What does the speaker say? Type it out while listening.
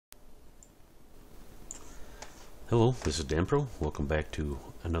Hello, this is Dan Pro. Welcome back to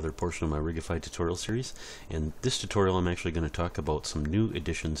another portion of my Rigify tutorial series. In this tutorial I'm actually going to talk about some new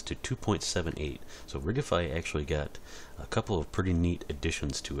additions to 2.78. So Rigify actually got a couple of pretty neat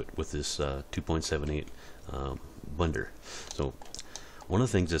additions to it with this 2.78 blender. So one of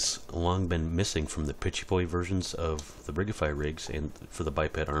the things that's long been missing from the Pitchipoy versions of the Rigify rigs and for the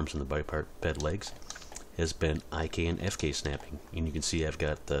biped arms and the biped legs has been IK and FK snapping. And you can see I've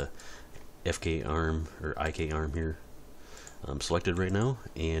got the FK arm or IK arm here selected right now,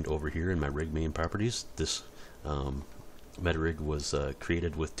 and over here in my rig main properties this meta rig was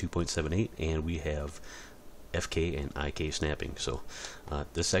created with 2.78 and we have FK and IK snapping. So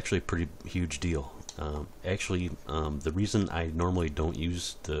this is actually a pretty huge deal. The reason I normally don't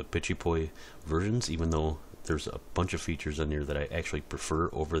use the Pitchipoy versions, even though there's a bunch of features in there that I actually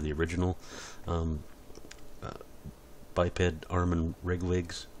prefer over the original biped arm and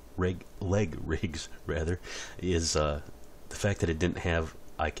leg rigs rather, is the fact that it didn't have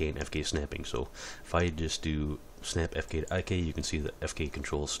IK and FK snapping. So if I just do snap FK to IK, you can see the FK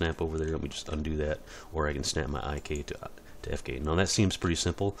controls snap over there. Let me just undo that, or I can snap my IK to FK. Now that seems pretty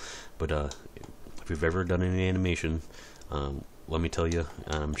simple, but if you've ever done any animation, let me tell you,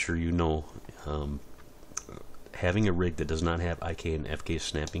 I'm sure you know, having a rig that does not have IK and FK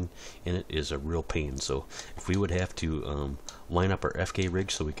snapping in it is a real pain. So if we would have to line up our FK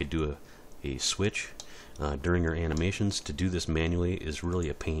rig so we could do a switch during our animations, to do this manually is really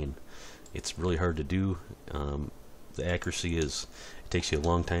a pain. It's really hard to do. The accuracy it takes you a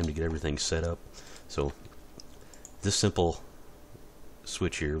long time to get everything set up. So this simple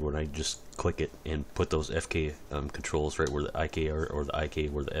switch here, when I just click it and put those FK controls right where the IK are, or the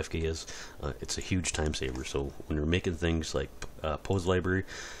IK where the FK is, it's a huge time saver. So when you're making things like pose library,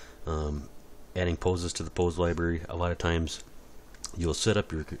 adding poses to the pose library, a lot of times you'll set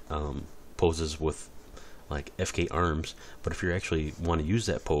up your poses with like FK arms, but if you actually want to use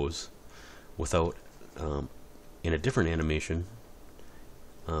that pose without in a different animation,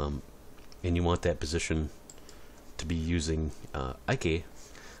 and you want that position to be using IK,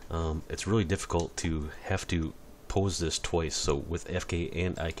 it's really difficult to have to pose this twice. So with FK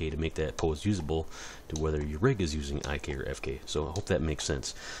and IK to make that pose usable, to whether your rig is using IK or FK. So I hope that makes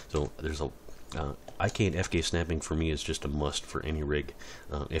sense. So there's a IK and FK snapping for me is just a must for any rig.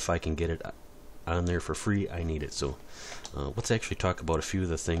 If I can get it on there for free, I need it. So let's actually talk about a few of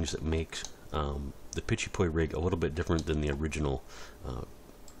the things that make the Pitchipoy rig a little bit different than the original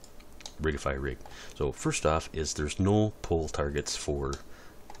Rigify rig. So first off is there's no pull targets for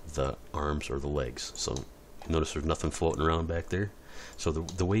the arms or the legs. So notice there's nothing floating around back there. So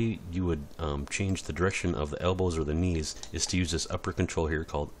the way you would change the direction of the elbows or the knees is to use this upper control here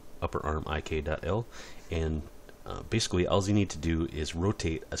called upper arm IK.L, and basically all you need to do is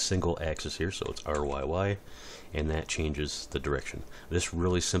rotate a single axis here, so it's RYY, and that changes the direction. This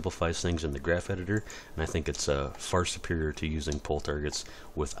really simplifies things in the graph editor, and I think it's far superior to using pull targets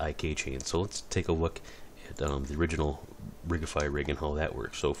with IK chains. So let's take a look at the original Rigify rig and how that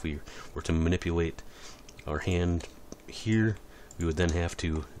works. So if we were to manipulate our hand here, we would then have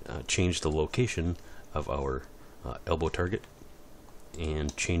to change the location of our elbow target,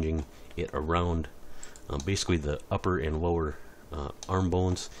 and changing it around basically the upper and lower arm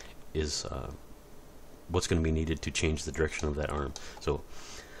bones is what's going to be needed to change the direction of that arm. So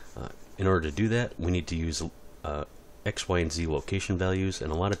in order to do that, we need to use X, Y, and Z location values,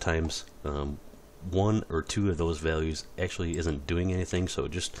 and a lot of times one or two of those values actually isn't doing anything, so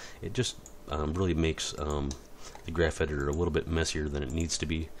it just really makes the graph editor a little bit messier than it needs to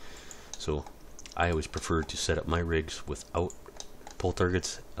be. So I always prefer to set up my rigs without pull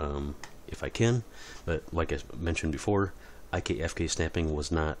targets if I can, but like I mentioned before, IK-FK snapping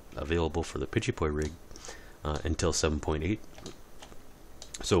was not available for the Pitchipoy rig until 7.8.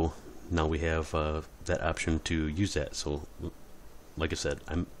 So now we have that option to use that. So like I said,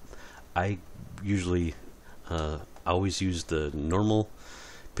 I usually always use the normal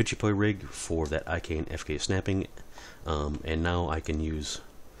Pitchipoy rig for that IK and FK snapping, and now I can use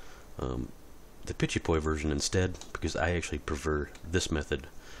the Pitchipoy version instead, because I actually prefer this method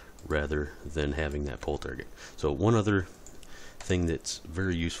rather than having that pull target. So one other thing that's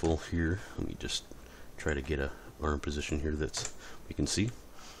very useful here, let me just try to get a arm position here that we can see,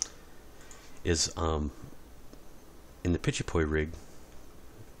 is in the Pitchipoy rig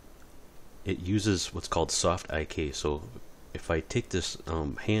it uses what's called soft IK. So if I take this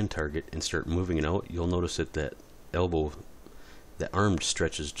hand target and start moving it out, you'll notice that elbow, the arm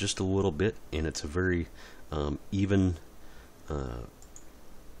stretches just a little bit, and it's a very even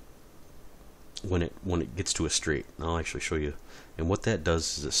when it gets to a straight. I'll actually show you. And what that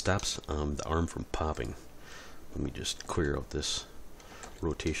does is it stops the arm from popping. Let me just clear out this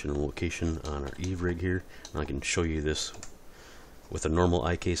rotation and location on our Eve rig here, and I can show you this with a normal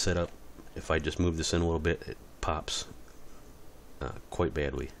IK setup. If I just move this in a little bit, it pops quite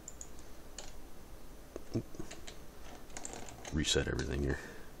badly. Reset everything here.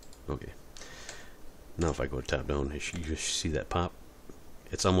 Okay. Now if I go top down, you see that pop.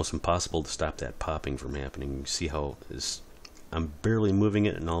 It's almost impossible to stop that popping from happening. You see how I'm barely moving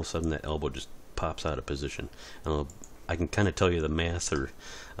it, and all of a sudden that elbow just pops out of position. I can kind of tell you the math, or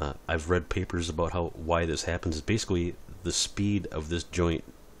I've read papers about why this happens. It's basically the speed of this joint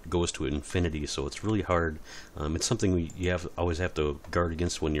goes to infinity, so it's really hard. It's something you always have to guard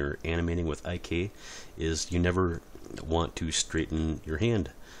against when you're animating with IK, is you never want to straighten your hand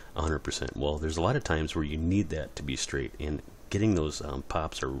 100%. Well, there's a lot of times where you need that to be straight, and getting those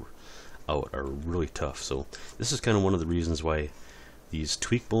pops out are really tough. So this is kind of one of the reasons why these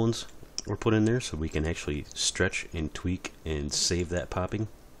tweak bones were put in there, so we can actually stretch and tweak and save that popping,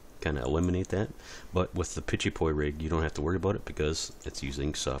 kind of eliminate that. But with the Pitchipoy rig, you don't have to worry about it because it's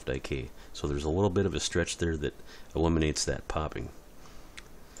using soft IK. So there's a little bit of a stretch there that eliminates that popping.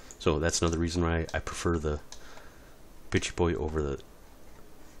 So that's another reason why I prefer the Pitchipoy over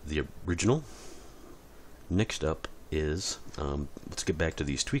the original. Next up is, let's get back to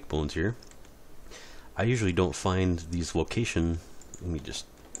these tweak bones here. I usually don't find these let me just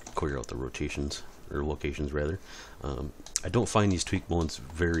clear out the rotations, or locations rather. I don't find these tweak bones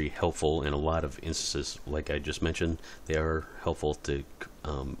very helpful in a lot of instances. Like I just mentioned, they are helpful to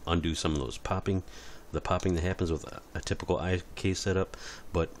undo some of those the popping that happens with a typical IK setup,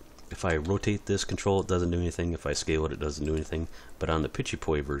 but if I rotate this control, it doesn't do anything. If I scale it, it doesn't do anything. But on the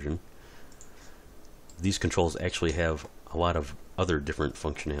Pitchipoy version, these controls actually have a lot of other different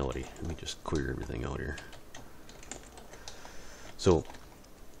functionality. Let me just clear everything out here. So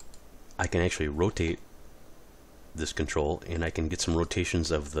I can actually rotate this control, and I can get some rotations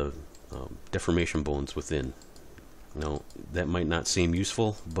of the deformation bones within. Now, that might not seem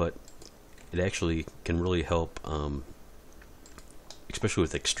useful, but it actually can really help, especially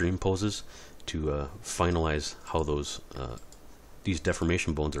with extreme poses, to finalize how these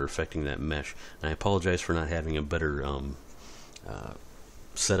deformation bones are affecting that mesh. And I apologize for not having a better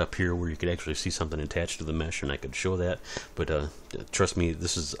setup here where you could actually see something attached to the mesh and I could show that, but trust me,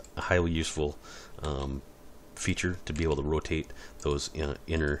 this is a highly useful feature to be able to rotate those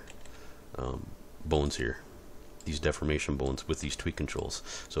inner bones here, these deformation bones, with these tweak controls.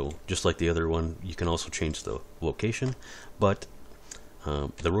 So just like the other one, you can also change the location, but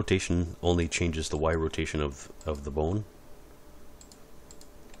the rotation only changes the Y rotation of the bone.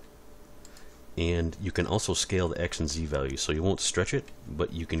 And you can also scale the X and Z values, so you won't stretch it,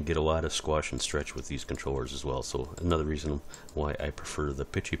 but you can get a lot of squash and stretch with these controllers as well. So another reason why I prefer the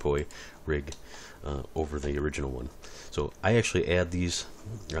Pitchipoy rig over the original one. So I actually add these,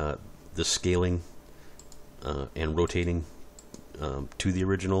 the scaling and rotating to the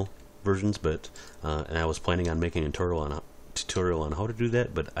original versions, but and I was planning on making a tutorial on how to do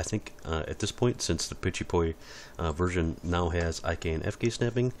that, but I think at this point, since the Pitchipoy version now has IK and FK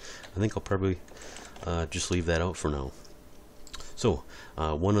snapping, I think I'll probably just leave that out for now. So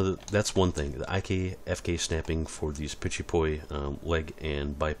that's one thing, the IK FK snapping for these Pitchipoy leg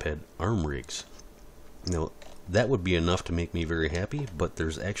and biped arm rigs. Now that would be enough to make me very happy, but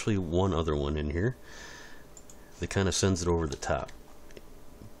there's actually one other one in here that kind of sends it over the top.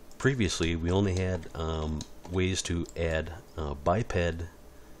 Previously we only had ways to add biped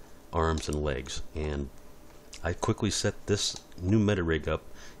arms and legs, and I quickly set this new meta rig up,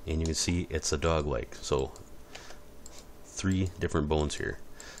 and you can see it's a dog leg, so 3 different bones here.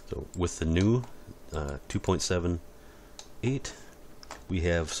 So with the new 2.78, we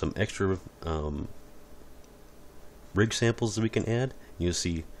have some extra rig samples that we can add. You'll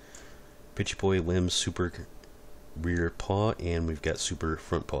see Pitchipoy limbs, super rear paw, and we've got super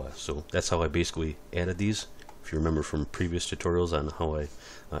front paw. So that's how I basically added these. If you remember from previous tutorials on how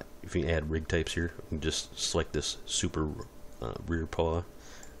if you add rig types here, you can just select this super rear paw,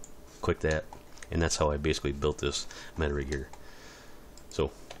 click that, and that's how I basically built this meta rig here.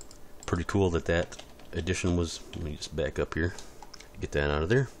 So pretty cool that addition was. Let me just back up here, get that out of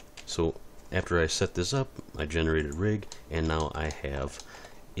there. So after I set this up, I generated a rig, and now I have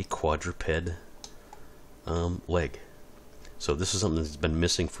a quadruped leg. So this is something that's been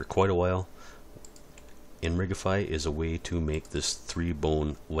missing for quite a while in Rigify, is a way to make this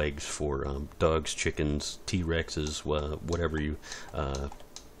 3-bone legs for dogs, chickens, T-Rexes, whatever you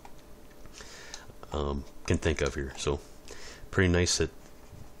can think of here. So pretty nice that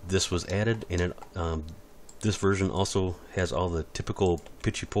this was added, and it This version also has all the typical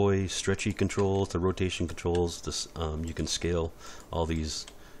Pitchipoy stretchy controls, the rotation controls. This you can scale all these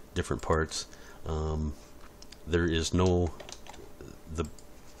different parts. There is no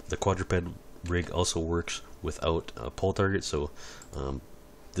the quadruped rig also works without a pull target, so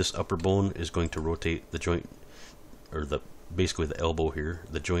this upper bone is going to rotate the joint, or basically the elbow here,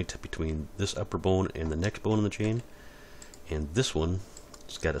 the joint between this upper bone and the next bone in the chain. And this one,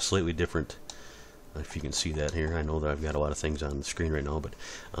 it's got a slightly different, if you can see that here. I know that I've got a lot of things on the screen right now, but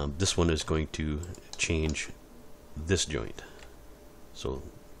this one is going to change this joint. So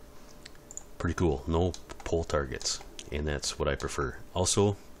pretty cool. No pull targets, and that's what I prefer.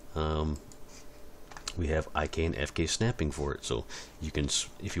 Also, we have IK and FK snapping for it, so you can,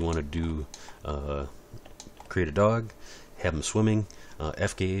 if you want to do create a dog, have them swimming.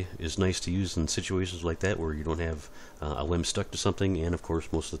 FK is nice to use in situations like that where you don't have a limb stuck to something, and of course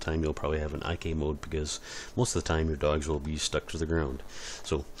most of the time you'll probably have an IK mode because most of the time your dogs will be stuck to the ground.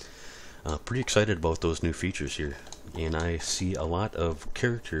 So pretty excited about those new features here, and I see a lot of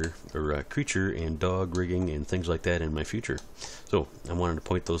character or creature and dog rigging and things like that in my future. So I wanted to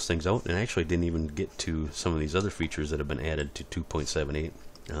point those things out, and I actually didn't even get to some of these other features that have been added to 2.78.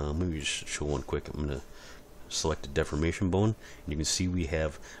 Let me just show one quick. I'm going to select a deformation bone, and you can see we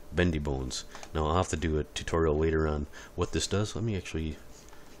have Bendy Bones. Now I'll have to do a tutorial later on what this does. Let me actually,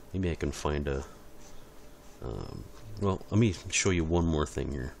 maybe I can find a well, let me show you one more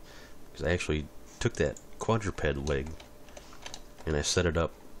thing here, because I actually took that quadruped leg and I set it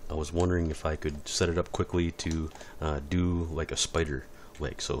up. I was wondering if I could set it up quickly to do like a spider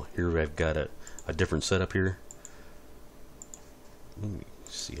leg. So here I've got a different setup here. Let me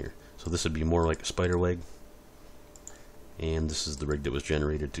see here. So this would be more like a spider leg, and this is the rig that was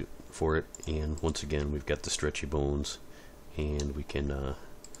generated for it. And once again, we've got the stretchy bones, and we can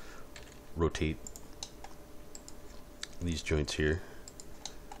rotate these joints here.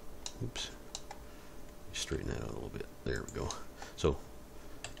 Oops. Straighten that out a little bit. There we go. So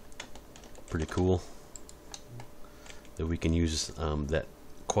pretty cool that we can use that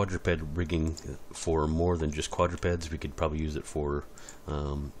quadruped rigging for more than just quadrupeds. We could probably use it for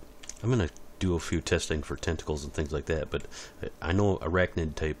I'm gonna do a few testing for tentacles and things like that, but I know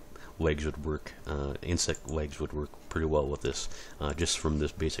arachnid type legs would work, insect legs would work pretty well with this, just from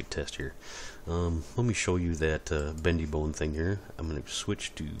this basic test here. Let me show you that bendy bone thing here. I'm going to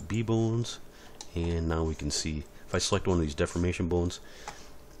switch to B bones, and now we can see if I select one of these deformation bones.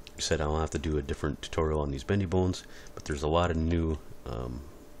 Like I said, I'll have to do a different tutorial on these bendy bones, but there's a lot of new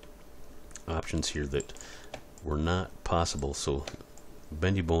options here that were not possible. So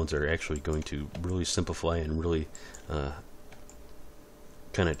bendy bones are actually going to really simplify and really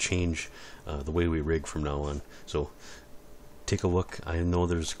kind of change the way we rig from now on. So take a look. I know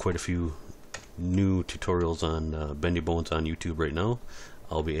there's quite a few new tutorials on bendy bones on YouTube right now.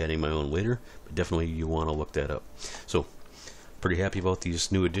 I'll be adding my own later, but definitely you want to look that up. So pretty happy about these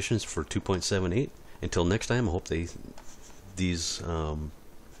new additions for 2.78. Until next time, I hope these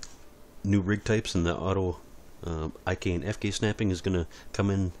new rig types and the auto IK and FK snapping is going to come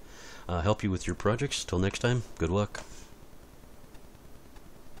in, help you with your projects. Till next time, good luck.